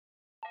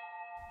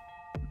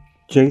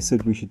Jay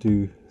said we should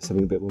do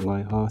something a bit more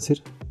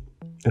light-hearted,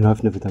 and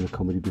I've never done a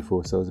comedy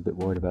before, so I was a bit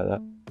worried about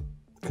that,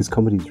 because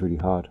comedy is really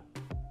hard,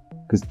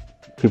 because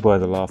people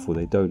either laugh or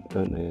they don't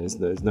they?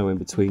 There's no in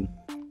between.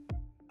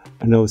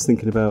 And I was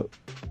thinking about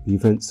the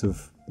events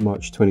of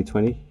March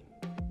 2020,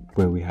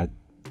 where we had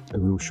a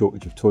real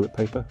shortage of toilet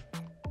paper,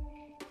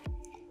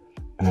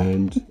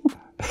 and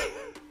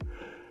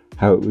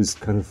how it was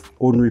kind of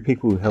ordinary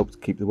people who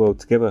helped keep the world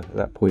together at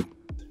that point.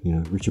 You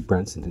know, Richard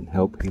Branson didn't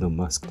help, Elon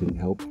Musk didn't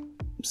help.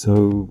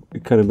 So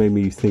it kind of made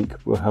me think,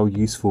 well, how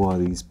useful are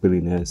these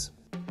billionaires?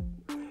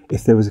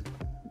 If there was a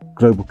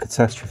global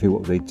catastrophe,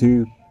 what would they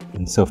do?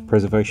 And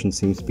self-preservation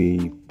seems to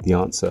be the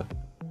answer.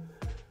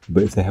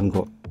 But if they haven't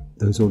got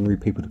those ordinary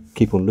people to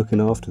keep on looking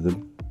after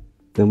them,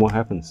 then what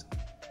happens?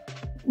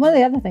 One of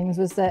the other things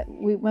was that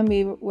when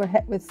we were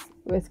hit with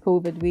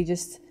COVID, we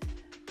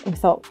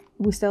thought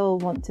we still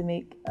want to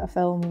make a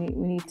film.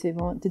 We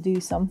want to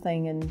do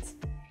something,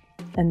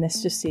 and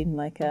this just seemed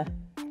like a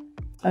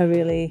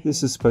really.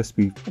 This is supposed to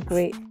be a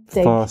great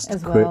dig fast,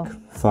 as quick, well.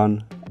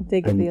 fun,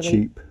 Dig and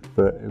cheap,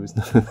 but it was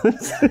not.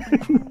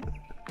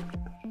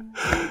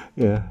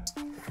 Yeah,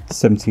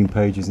 17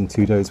 pages in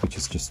 2 days, which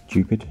is just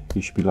stupid.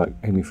 You should be like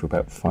aiming for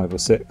about 5 or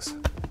 6.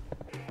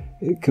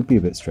 It could be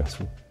a bit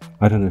stressful.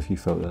 I don't know if you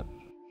felt that.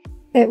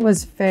 It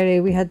was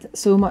we had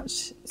so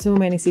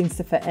many scenes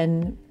to fit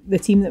in. The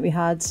team that we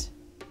had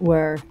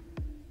were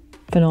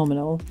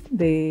phenomenal.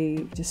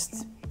 They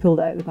just pulled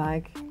it out of the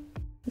bag.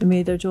 They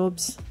made their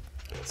jobs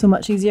so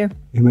much easier.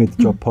 It made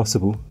the job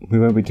possible. We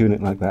won't be doing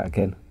it like that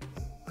again.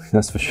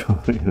 That's for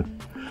sure.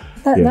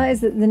 That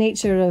is the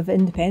nature of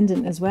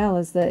independent as well,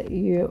 is that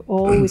you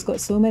always got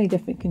so many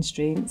different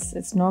constraints.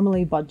 It's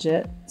normally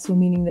budget, so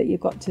meaning that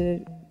you've got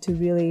to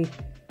really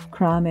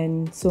cram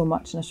in so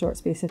much in a short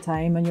space of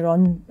time, and you're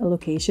on a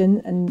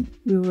location, and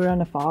we were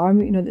on a farm,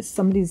 that's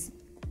somebody's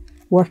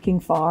working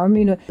farm.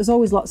 There's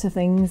always lots of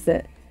things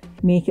that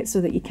make it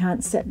so that you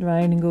can't sit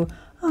around and go,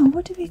 oh,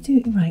 what do we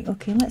do? Right,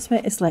 okay, let's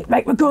wait. It's like,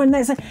 right, we're going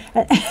next.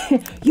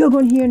 You're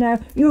going here now,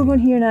 you're going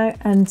here now.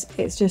 And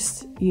it's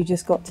just, you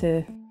just got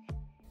to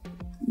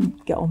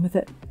get on with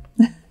it.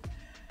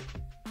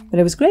 But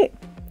it was great,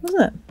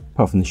 wasn't it?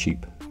 Apart from the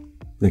sheep.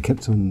 They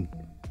kept on...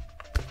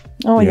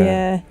 Oh,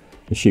 yeah.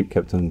 The sheep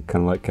kept on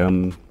kind of like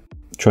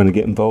trying to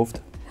get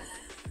involved.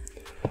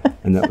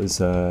 And that was,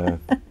 that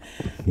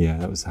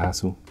was a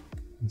hassle.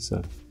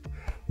 So...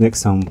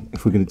 Next time,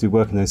 if we're going to do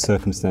work in those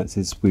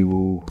circumstances, we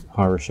will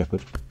hire a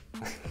shepherd.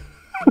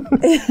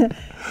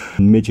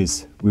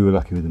 Midges. We were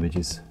lucky with the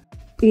midges.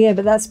 Yeah,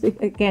 but that's,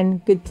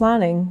 again, good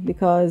planning,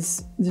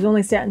 because there's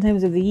only certain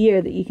times of the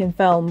year that you can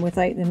film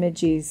without the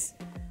midges.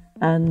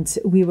 And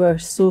we were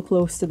so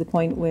close to the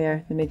point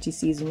where the midgie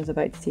season was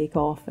about to take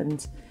off,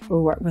 and we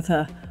worked with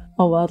a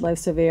wildlife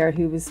surveyor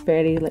who was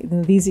very like,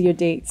 these are your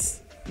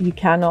dates. You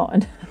cannot.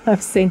 And I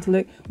was saying to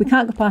Luke, we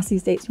can't go past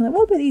these dates. We're like,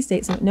 what about these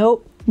dates? I'm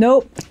like,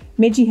 nope.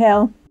 Midgie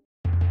hell.